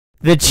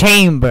The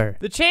chamber.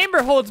 The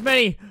chamber holds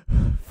many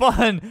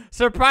fun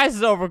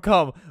surprises to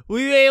overcome. We'll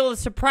be able to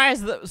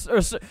surprise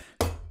the...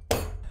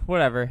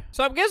 whatever.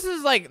 So I'm guessing this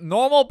is like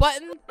normal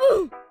button.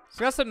 It's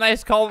got some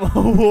nice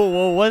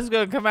Whoa, what's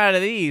gonna come out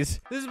of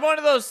these? This is one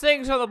of those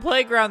things on the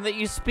playground that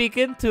you speak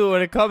into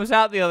and it comes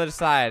out the other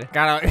side.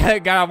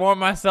 Gotta warm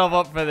myself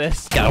up for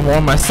this. Gotta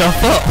warm myself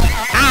up.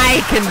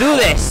 I can do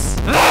this.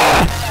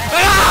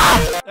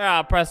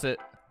 Ah, press it.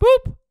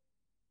 Boop.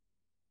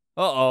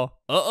 Uh-oh.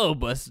 Uh-oh,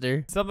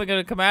 Buster. Something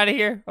gonna come out of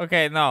here?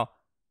 Okay, no.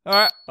 All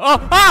right. Oh,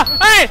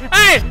 hey,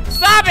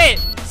 stop it.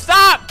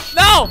 Stop.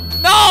 No.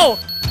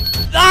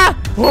 Ah,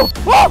 whoa,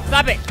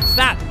 stop it.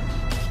 Stop.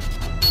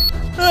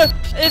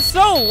 It's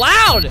so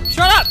loud!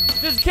 Shut up!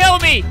 Just kill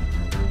me!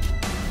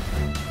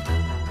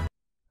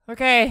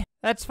 Okay,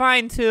 that's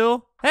fine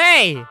too.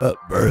 Hey! A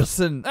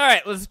person.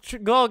 Alright, let's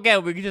go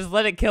again. We can just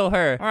let it kill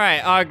her.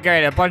 Alright, oh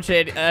great. A bunch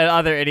of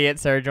other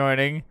idiots are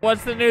joining.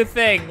 What's the new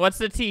thing? What's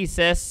the tea,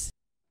 sis?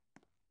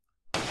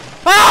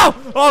 Oh!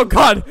 Oh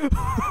god!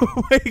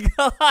 Oh my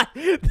god!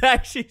 That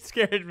actually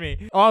scared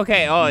me.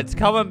 Okay, oh, it's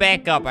coming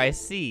back up. I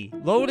see.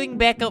 Loading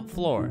back up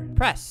floor.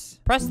 Press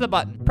the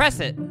button. Press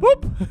it.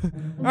 Whoop!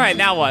 Alright,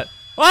 now what?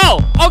 Oh!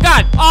 Oh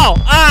god! Oh!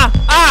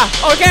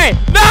 Okay!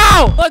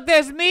 No! Look,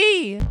 there's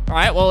me!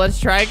 Alright, well, let's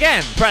try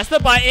again. Press the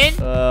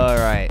button.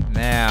 Alright,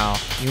 now.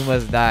 You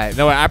must die.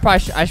 No, wait, I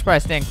should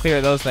probably stand clear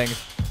of those things.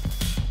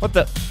 What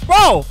the?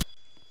 Whoa!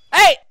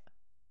 Hey!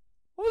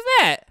 What was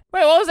that?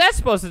 Wait, what was that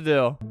supposed to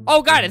do?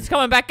 Oh god, it's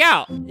coming back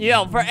out. You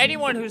know, for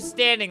anyone who's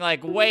standing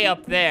like way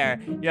up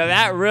there, you know,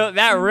 that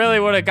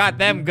really would have got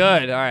them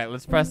good. All right,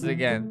 let's press it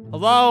again.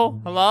 Hello?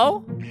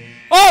 Hello?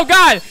 Oh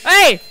god!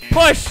 Hey!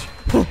 Push!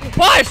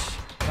 Push!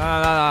 No.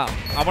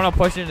 I want to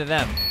push into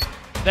them.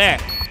 There.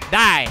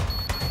 Die.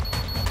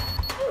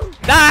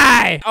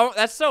 Die! Oh,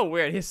 that's so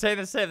weird. He's saying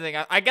the same thing.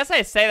 I guess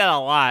I say that a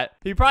lot.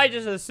 He probably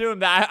just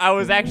assumed that I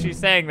was actually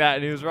saying that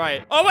and he was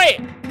right. Oh,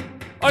 wait!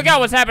 Oh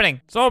god, what's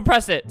happening? Someone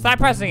press it. Stop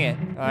pressing it.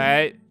 All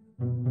right.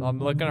 I'm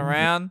looking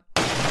around.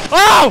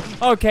 Oh!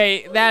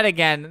 Okay, that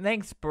again.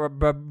 Thanks,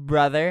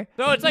 brother.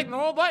 So it's like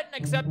normal button,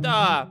 except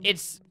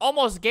it's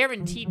almost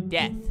guaranteed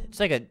death. It's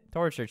like a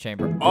torture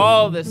chamber.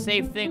 Oh, the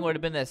safe thing would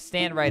have been the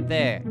stand right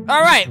there.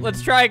 All right,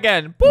 let's try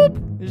again.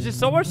 Boop. There's just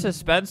so much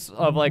suspense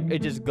of like,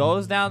 it just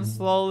goes down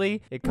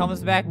slowly. It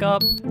comes back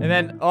up. And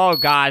then, oh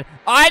god.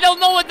 I don't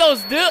know what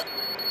those do.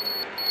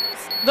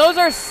 Those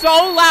are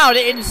so loud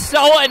and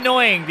so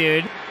annoying,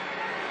 dude.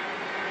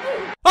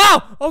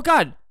 Oh! Oh,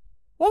 God.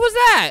 What was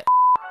that?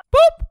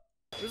 Boop!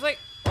 It was like,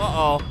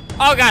 uh-oh.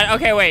 Oh, God.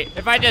 Okay, wait.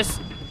 If I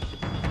just...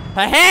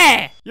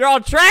 Hey! You're all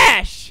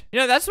trash! You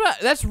know,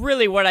 that's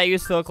really what I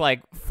used to look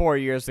like 4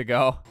 years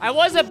ago. I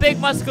was a big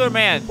muscular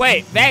man.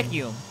 Wait,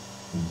 vacuum.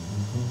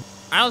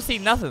 I don't see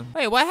nothing.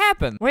 Wait, what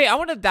happened? Wait, I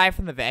want to die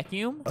from the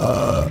vacuum?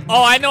 Oh,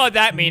 I know what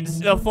that means.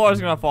 The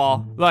floor's gonna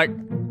fall. Look.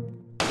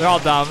 They're all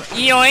dumb.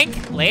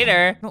 Yoink.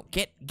 Later. No,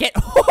 get.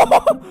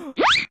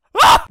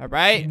 All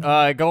right,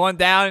 going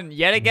down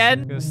yet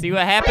again. Gonna see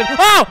what happens.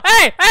 Oh,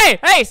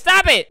 hey,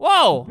 stop it.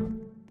 Whoa.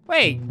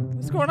 Wait,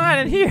 what's going on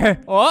in here?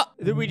 Oh,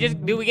 did we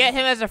get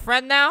him as a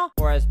friend now?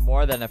 Or as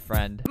more than a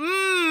friend?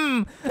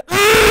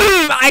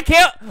 I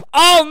can't.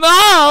 Oh,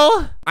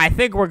 no. I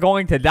think we're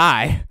going to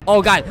die.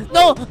 Oh, God.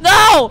 No.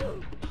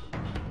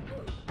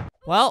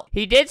 Well,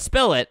 he did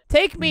spill it.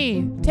 Take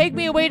me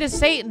away to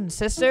Satan,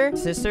 sister.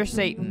 Sister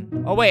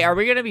Satan. Oh, wait, are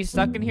we gonna be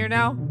stuck in here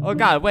now? Oh,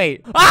 God,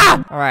 wait.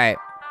 Ah! All right.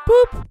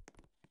 Boop.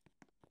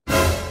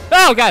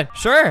 Oh, God,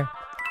 sure.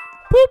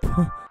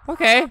 Boop.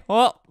 Okay,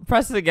 well,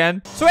 press it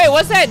again. So, wait,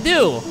 what's that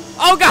do?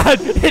 Oh, God,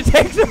 it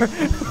takes her.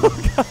 Oh,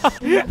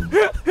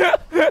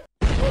 God.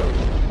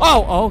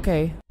 Oh,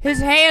 okay. His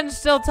hand's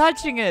still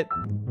touching it.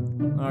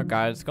 Oh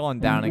god, it's going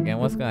down again.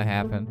 What's gonna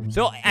happen?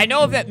 So I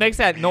know if that makes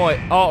that noise.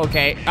 Oh,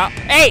 okay.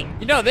 Hey,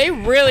 you know, they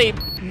really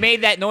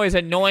made that noise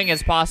annoying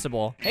as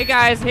possible. Hey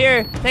guys,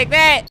 here, take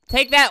that.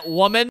 Take that,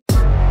 woman.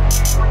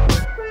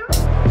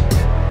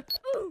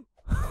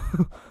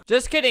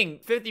 Just kidding.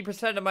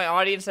 50% of my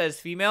audience is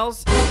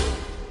females.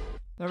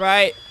 All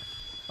right.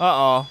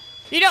 Uh-oh.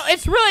 You know,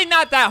 it's really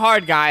not that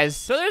hard, guys.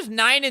 So there's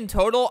 9 in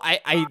total.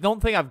 I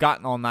don't think I've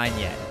gotten all 9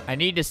 yet. I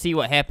need to see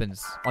what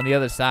happens on the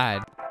other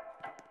side.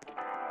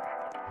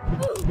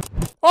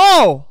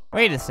 Oh!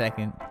 Wait a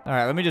second. All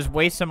right, let me just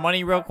waste some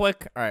money real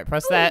quick. All right,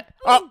 press that.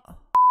 Oh!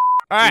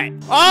 All right.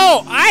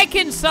 Oh, I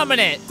can summon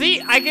it.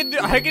 See, I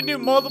can do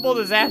multiple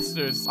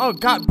disasters. Oh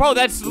god, bro,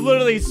 that's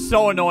literally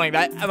so annoying.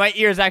 That my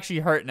ears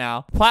actually hurt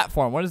now.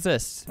 Platform, what is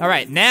this? All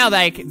right, now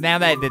that I did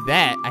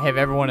that, I have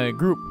everyone in a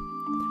group.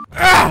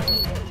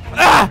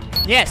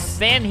 Yes,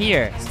 stand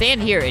here.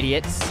 Stand here,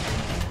 idiots.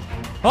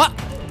 Well,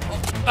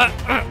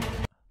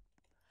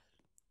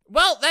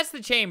 that's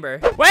the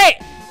chamber. Wait!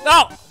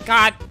 Oh,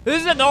 God.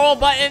 This is a normal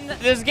button.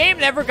 This game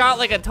never got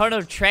like a ton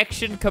of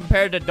traction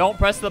compared to don't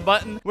press the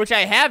button, which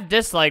I have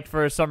disliked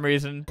for some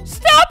reason.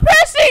 Stop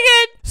pressing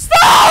it!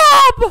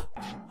 Stop!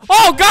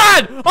 Oh,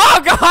 God! Oh,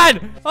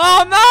 God!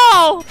 Oh,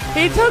 no!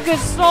 He took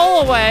his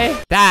soul away.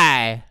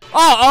 Die.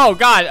 Oh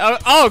God.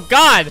 Oh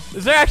God.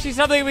 Is there actually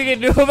something we can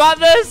do about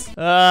this?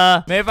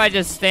 Maybe if I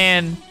just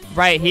stand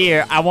right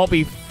here, I won't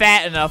be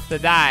fat enough to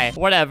die.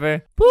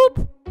 Whatever.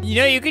 Boop. You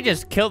know, you could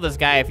just kill this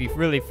guy if you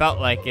really felt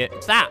like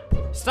it. Stop.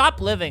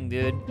 Stop living,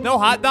 dude. No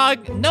hot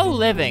dog, no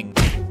living.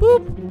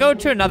 Boop. Go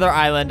to another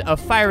island, a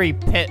fiery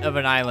pit of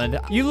an island.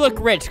 You look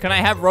rich. Can I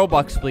have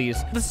Robux,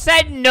 please?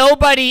 Said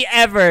nobody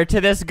ever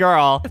to this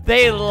girl.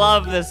 They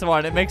love this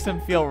one. It makes them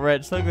feel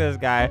rich. Look at this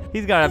guy.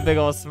 He's got a big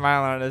old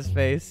smile on his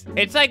face.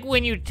 It's like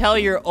when you tell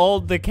your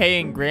old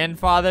decaying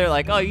grandfather,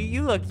 like, oh,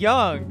 you look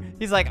young.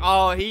 He's like,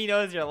 oh, he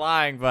knows you're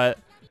lying, but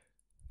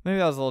maybe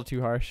that was a little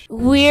too harsh.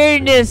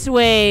 Weirdness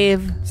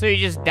wave. So you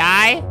just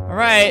die? All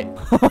right.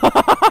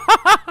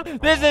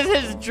 This is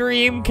his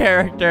dream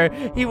character.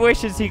 He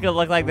wishes he could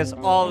look like this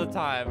all the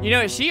time. You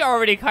know, she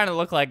already kind of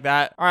looked like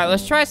that. All right,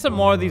 let's try some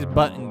more of these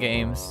button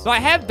games. So I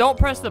have don't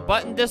press the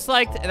button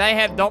disliked, and I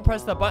have don't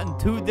press the button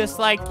to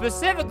disliked.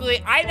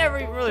 Specifically, I never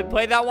even really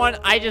played that one.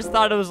 I just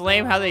thought it was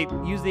lame how they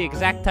use the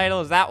exact title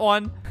as that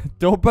one.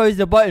 Don't press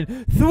the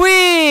button.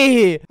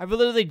 3! I've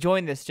literally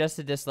joined this just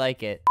to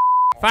dislike it.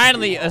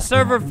 Finally, a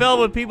server filled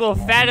with people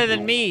fatter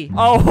than me.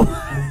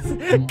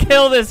 Oh,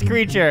 kill this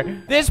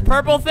creature. This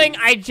purple thing,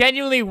 I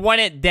genuinely want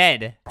it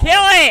dead. Kill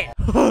it!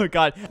 Oh,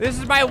 God. This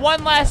is my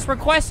one last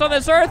request on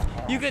this earth.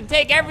 You can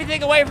take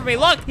everything away from me.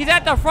 Look, he's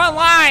at the front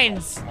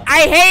lines.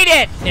 I hate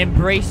it.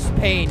 Embrace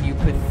pain, you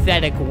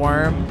pathetic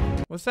worm.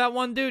 What's that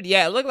one dude?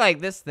 Yeah, it looked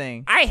like this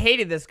thing. I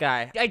hated this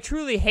guy. I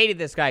truly hated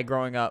this guy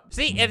growing up.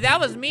 See, if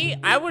that was me,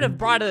 I would have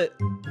brought a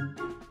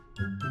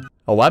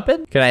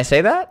weapon? Can I say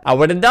that? I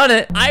would have done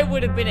it. I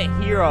would have been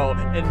a hero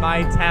in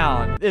my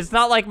town. It's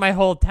not like my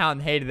whole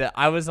town hated it.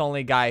 I was the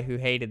only guy who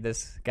hated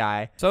this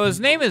guy. So his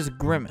name is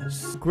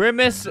Grimace.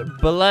 Grimace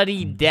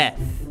Bloody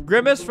Death.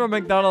 Grimace from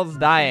McDonald's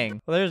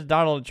dying. Well, there's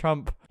Donald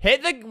Trump.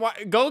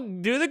 Go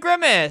do the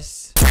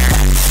Grimace.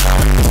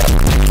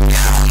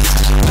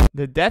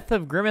 The death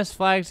of Grimace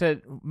flags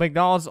at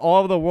McDonald's all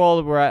over the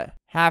world were at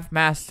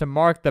half-mast to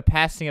mark the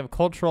passing of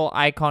cultural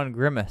icon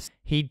Grimace.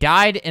 He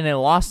died in a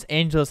Los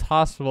Angeles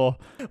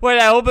hospital. Wait,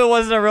 I hope it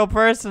wasn't a real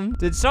person.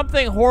 Did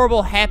something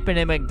horrible happen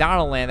in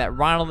McDonald Land that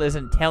Ronald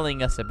isn't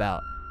telling us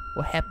about?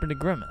 What happened to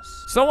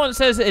Grimace? Someone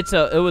says it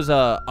was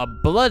a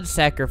blood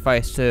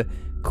sacrifice to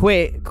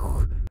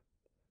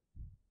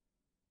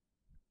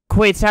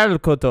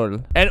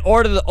Quetzalcoatl in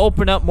order to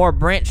open up more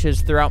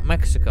branches throughout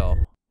Mexico.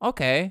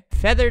 Okay.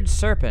 Feathered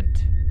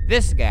serpent.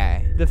 This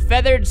guy. The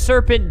feathered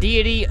serpent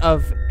deity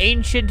of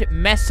ancient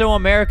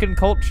Mesoamerican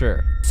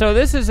culture. So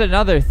this is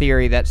another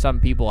theory that some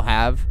people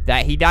have,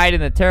 that he died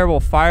in a terrible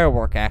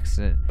firework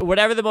accident.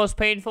 Whatever the most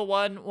painful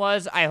one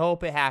was, I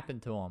hope it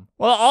happened to him.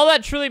 Well, all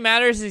that truly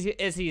matters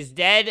is he's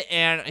dead,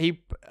 and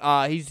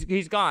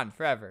he's gone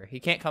forever. He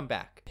can't come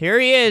back. Here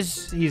he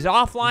is. He's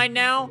offline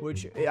now,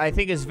 which I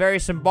think is very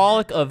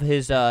symbolic of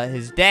his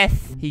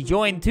death. He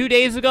joined 2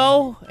 days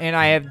ago, and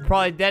I have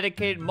probably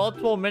dedicated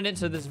multiple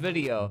minutes of this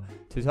video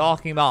to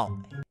talking about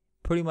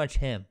pretty much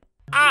him.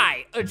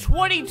 I, a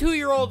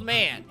 22-year-old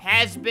man,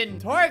 has been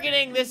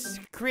targeting this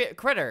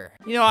critter.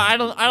 You know, I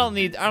don't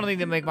need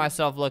to make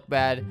myself look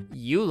bad.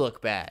 You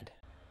look bad.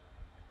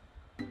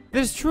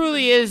 This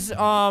truly is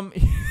that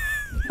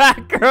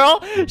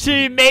girl.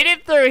 She made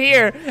it through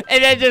here,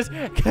 and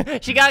then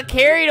she got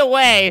carried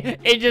away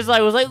and just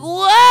was like,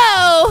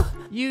 whoa!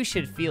 You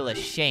should feel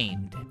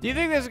ashamed. Do you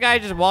think this guy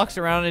just walks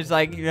around and is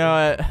like, you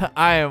know what?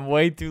 I am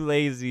way too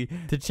lazy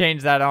to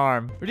change that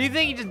arm. Or do you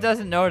think he just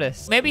doesn't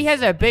notice? Maybe he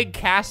has a big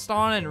cast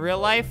on in real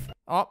life.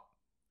 Oh.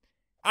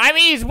 I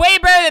mean, he's way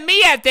better than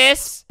me at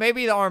this.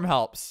 Maybe the arm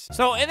helps.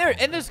 So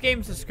in this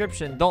game's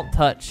description, don't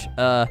touch.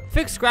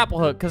 Fix grapple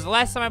hook, because the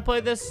last time I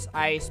played this,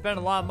 I spent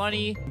a lot of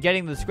money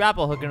getting this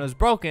grapple hook and it was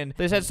broken.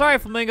 They said, sorry,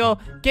 Flamingo,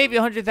 gave you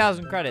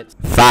 100,000 credits.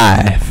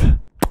 5.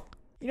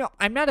 You know,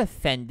 I'm not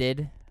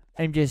offended.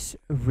 I'm just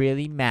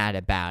really mad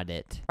about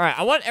it. All right,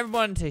 I want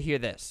everyone to hear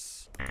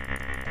this.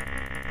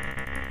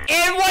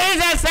 And what does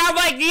that sound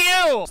like to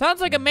you?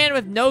 Sounds like a man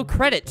with no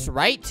credits,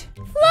 right?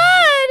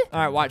 Flood!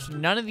 All right, watch.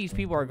 None of these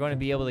people are going to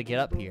be able to get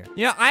up here.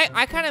 You know,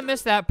 I kind of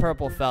miss that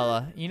purple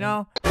fella, you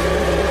know?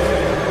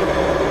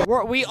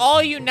 We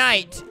all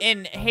unite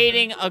in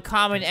hating a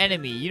common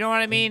enemy. You know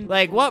what I mean?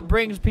 Like, what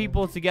brings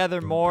people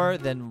together more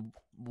than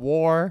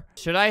war?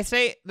 Should I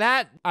say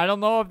that? I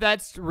don't know if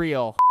that's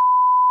real.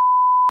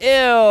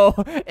 Ew,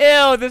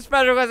 this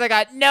special request I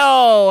got.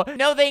 No,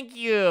 thank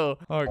you.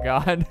 Oh,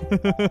 God.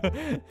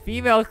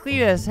 Female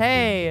Cletus,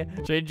 hey.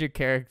 Change your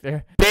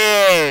character.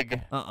 Big.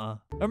 A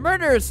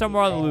murderer is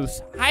somewhere on the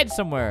loose. Hide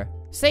somewhere.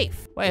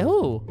 Safe. Wait,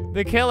 who?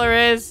 The killer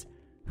is...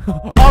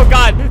 Oh,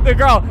 God, the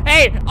girl.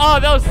 Hey, oh,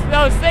 those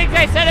things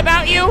I said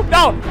about you.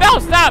 No,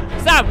 stop.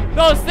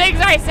 Those things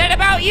I said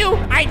about you.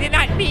 I did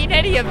not mean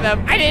any of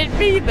them. I didn't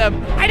mean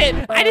them. I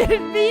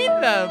didn't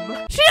mean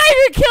them. She's not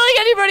even killing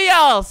anybody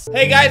else.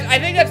 Hey, guys, I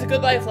think that's a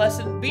good life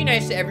lesson. Be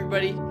nice to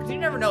everybody, because you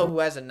never know who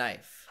has a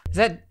knife. Is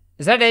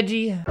that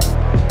edgy?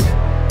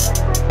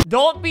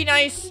 Don't be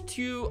nice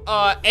to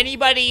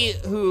anybody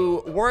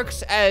who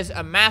works as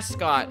a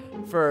mascot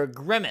for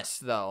Grimace,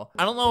 though.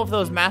 I don't know if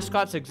those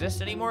mascots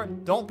exist anymore.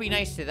 Don't be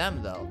nice to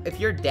them, though. If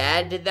your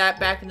dad did that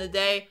back in the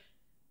day,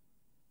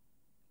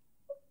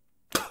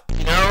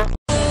 no.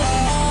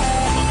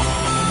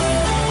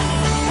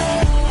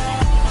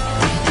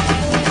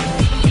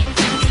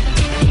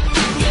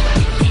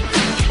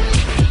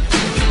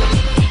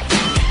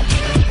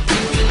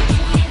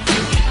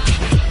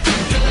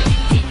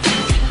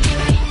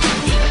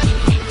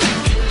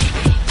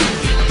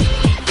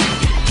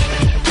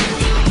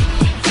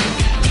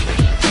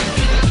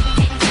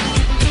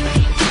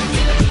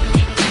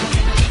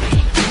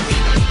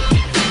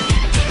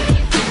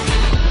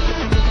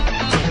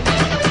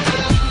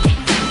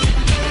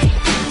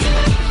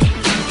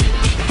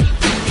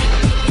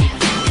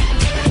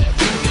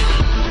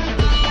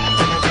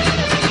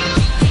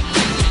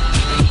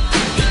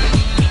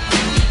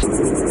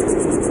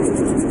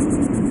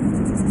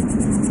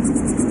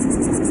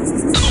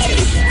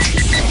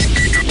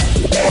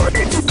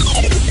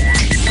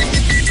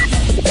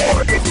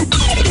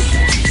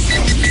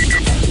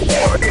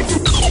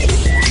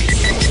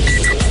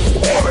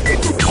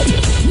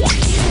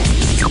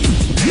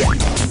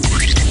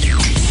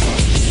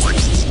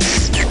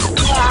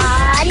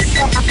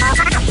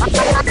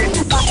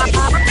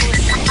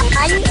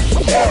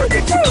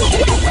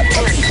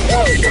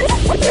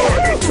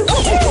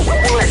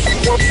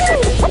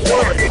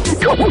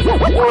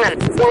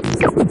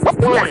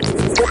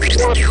 One.